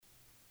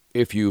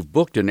If you've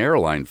booked an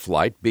airline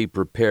flight, be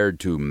prepared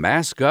to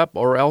mask up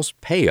or else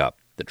pay up.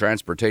 The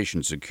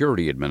Transportation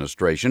Security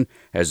Administration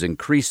has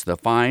increased the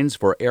fines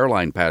for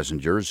airline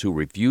passengers who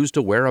refuse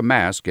to wear a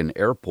mask in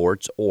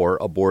airports or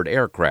aboard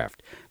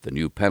aircraft. The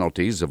new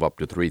penalties of up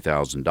to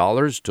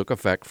 $3,000 took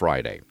effect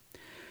Friday.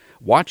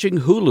 Watching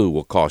Hulu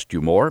will cost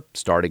you more.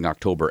 Starting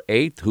October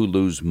 8th,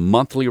 Hulu's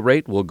monthly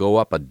rate will go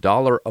up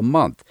 $1 a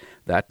month.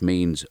 That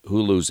means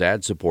Hulu's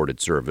ad-supported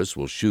service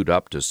will shoot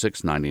up to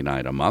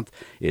 $6.99 a month.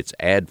 Its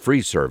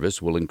ad-free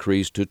service will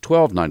increase to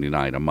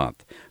 $12.99 a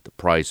month. The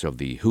price of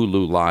the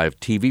Hulu Live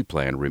TV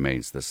plan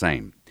remains the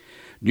same.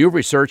 New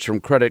research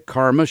from Credit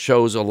Karma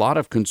shows a lot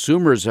of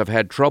consumers have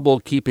had trouble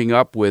keeping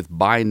up with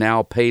buy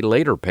now, pay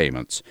later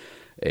payments.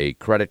 A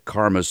Credit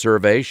Karma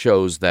survey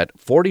shows that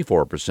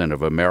 44%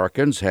 of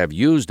Americans have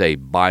used a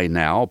buy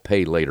now,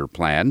 pay later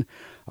plan.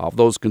 Of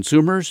those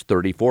consumers,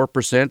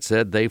 34%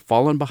 said they've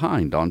fallen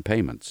behind on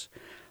payments.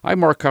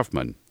 I'm Mark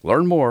Huffman.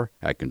 Learn more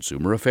at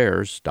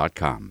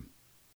consumeraffairs.com.